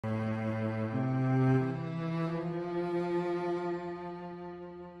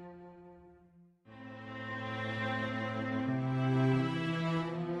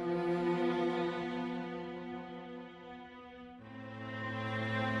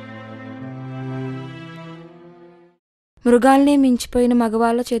మృగాల్నే మించిపోయిన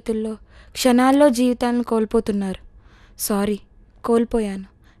మగవాళ్ళ చేతుల్లో క్షణాల్లో జీవితాలను కోల్పోతున్నారు. సారీ, కోల్పోయాను.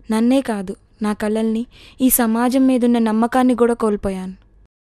 నన్నే కాదు, నా కలల్ని, ఈ సమాజం మీదున్న నమ్మకాన్ని కూడా కోల్పోయాను.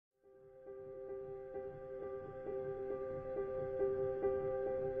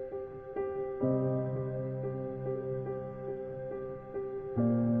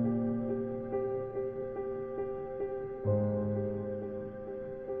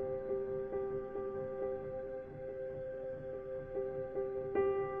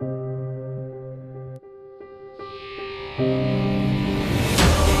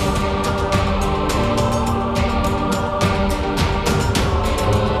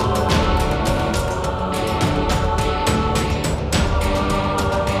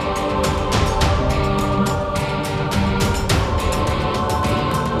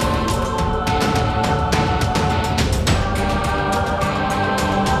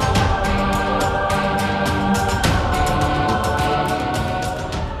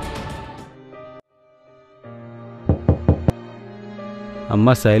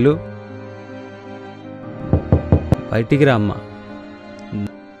 అమ్మ శైలు, బయటికి రా అమ్మ.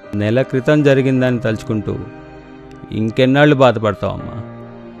 నెల క్రితం జరిగిందని తలుచుకుంటూ ఇంకెన్నాళ్ళు బాధపడతావమ్మా?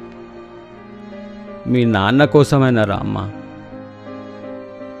 మీ నాన్న కోసమైనా రా అమ్మా.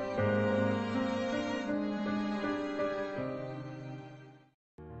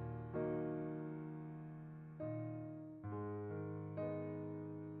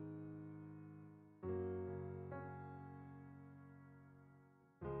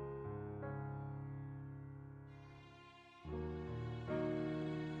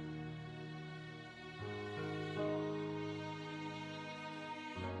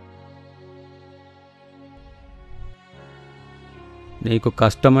 నీకు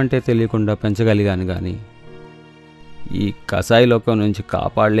కష్టం అంటే తెలియకుండా పెంచగలిగాను, కానీ ఈ కసాయి లోకం నుంచి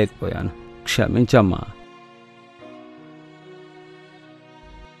కాపాడలేకపోయాను. క్షమించమ్మా.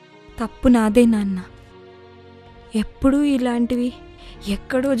 తప్పు నాదే నాన్న. ఎప్పుడూ ఇలాంటివి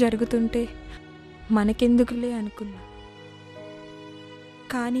ఎక్కడో జరుగుతుంటే మనకెందుకులే అనుకున్నా.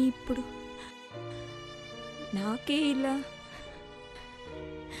 కానీ ఇప్పుడు నాకే ఇలా.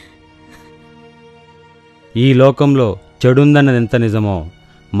 ఈ లోకంలో చెడుందన్నది ఎంత నిజమో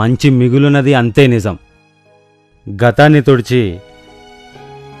మంచి మిగులున్నది అంతే నిజం. గతాన్ని తుడిచి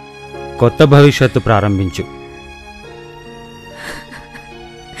కొత్త భవిష్యత్తు ప్రారంభించు.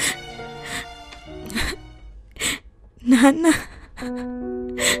 నాన్న,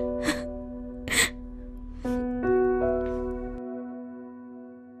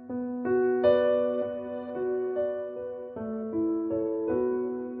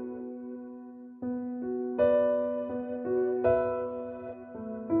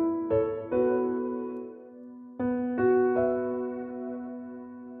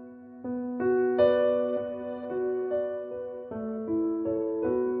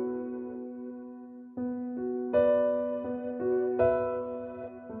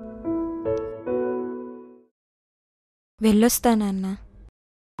 వెళ్ళొస్తానన్నా.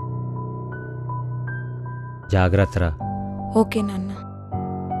 జాగ్రత్తరా. ఓకే నాన్న.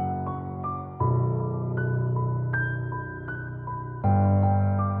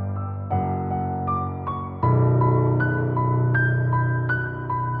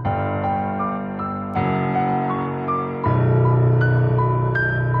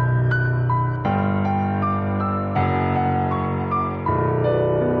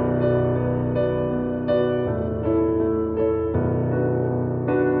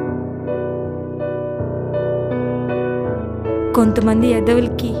 కొంతమంది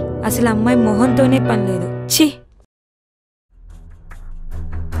ఎదవులకి అసలు అమ్మాయి మొహంతోనే పని లేదు. ఛీ!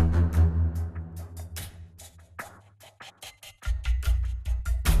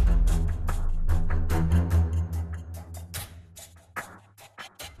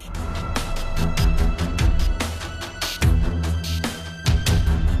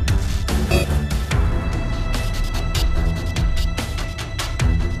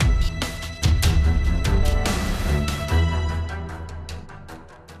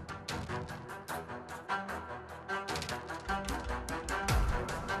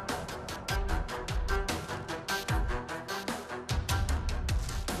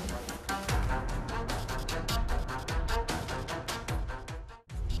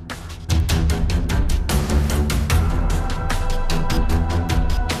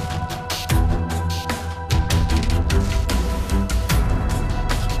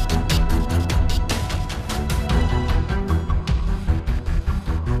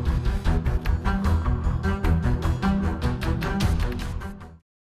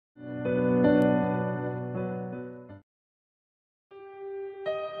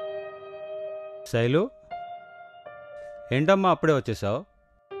 శైలు, ఏంటమ్మా అప్పుడే వచ్చేసావు?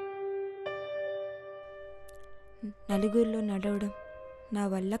 నలుగురిలో నడవడం నా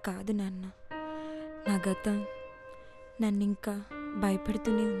వల్ల కాదు నాన్న. నా గతం నన్నింకా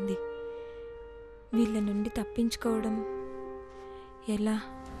భయపెడుతూనే ఉంది. వీళ్ళ నుండి తప్పించుకోవడం ఎలా?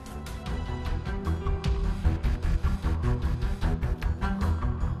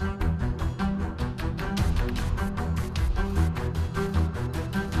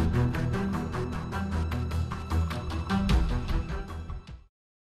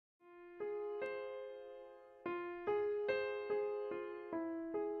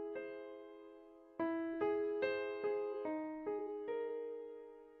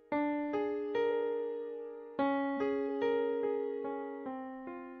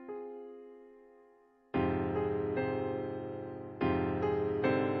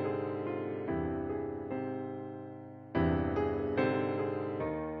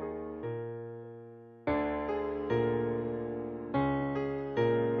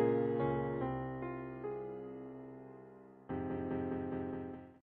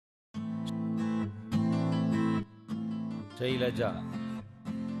 శైలజ,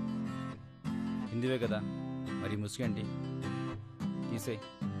 హిందీవే కదా మరి ముసుగేంటి? తీసే.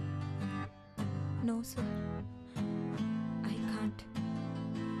 No sir, I can't.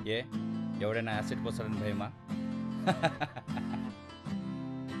 ఏ ఎవడైనా యాసిడ్ పోసాడని భయమా?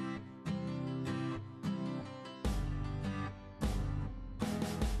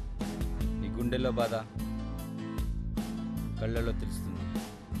 నీ గుండెల్లో బాధ కళ్ళల్లో తెలుస్తుంది.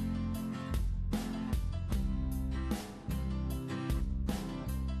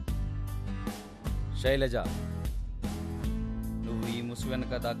 శైలజ, నువ్వు ఈ ముసుగు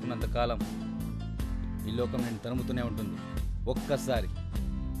వెనక దాక్కున్నంత కాలం ఈ లోకం నేను తరుముతూనే ఉంటుంది. ఒక్కసారి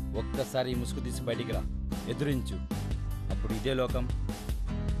ఈ ముసుగు తీసి బయటికి రా, ఎదురించు. అప్పుడు ఇదే లోకం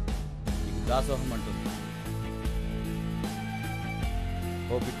నీకు దాసోహం అంటుంది.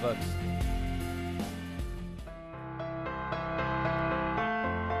 Hope it works.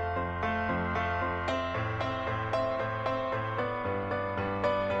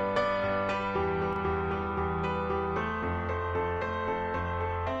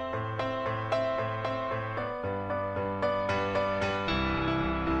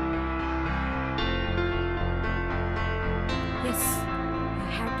 Yes,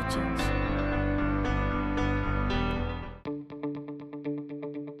 I have to change.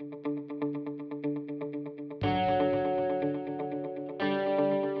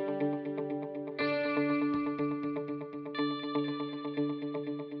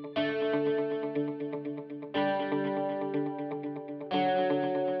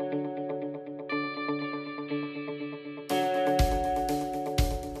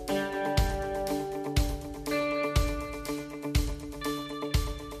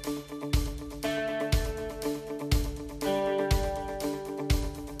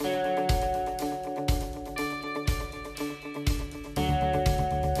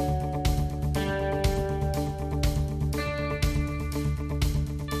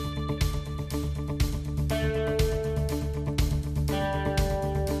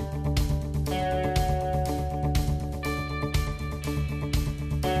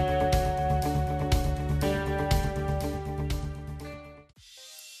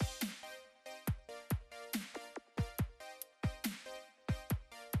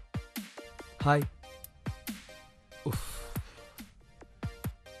 Hi.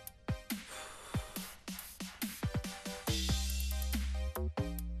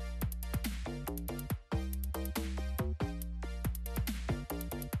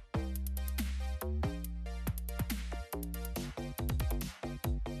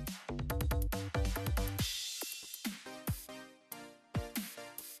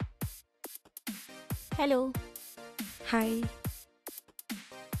 Hello. Hi.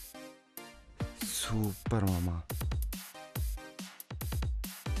 Super మామా.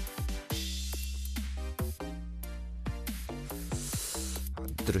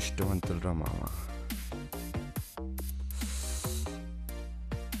 అదృష్టవంతులరా మామా.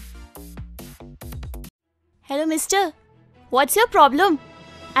 Hello, mister. What's your problem?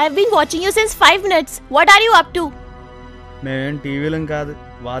 I've been watching you since 5 minutes. What are you up to? మేమేం టీవీలం కాదు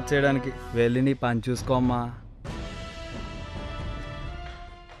వాచ్ చేయడానికి. వెళ్ళి నీ పని చూసుకోమ్మా.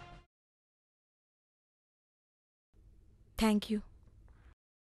 Thank you.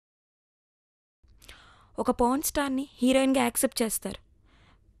 ఒక పర్న్ స్టార్ని హీరోయిన్గా యాక్సెప్ట్ చేస్తారు,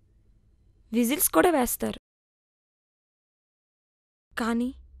 విజిల్స్ కూడా వేస్తారు. కానీ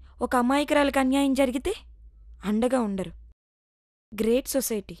ఒక అమాయకురాలకు అన్యాయం జరిగితే అండగా ఉండరు. Great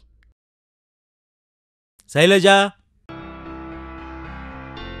society. Shailaja,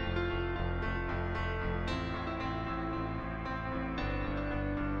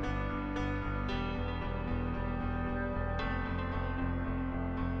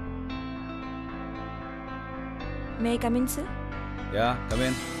 may I come in sir? Yeah, come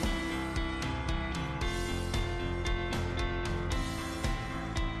in.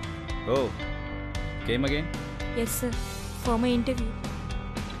 Oh, came again? Yes sir, for my interview.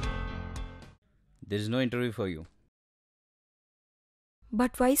 There is no interview for you.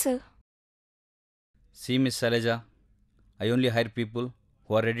 But why sir? See, Miss Saleja, I only hire people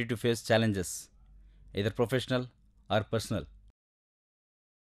who are ready to face challenges, either professional or personal.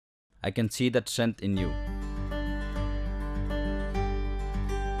 I can see that strength in you.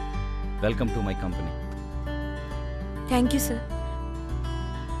 Welcome to my company. Thank you sir.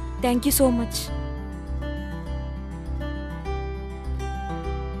 Thank you so much.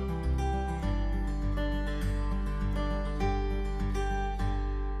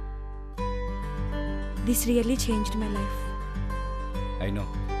 This really changed my life. I know.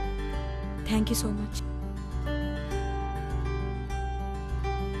 Thank you so much.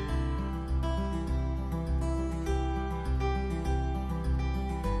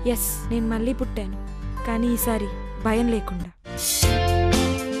 Yes, నేను మళ్ళీ పుట్టాను, కానీ ఈసారి భయం లేకుండా.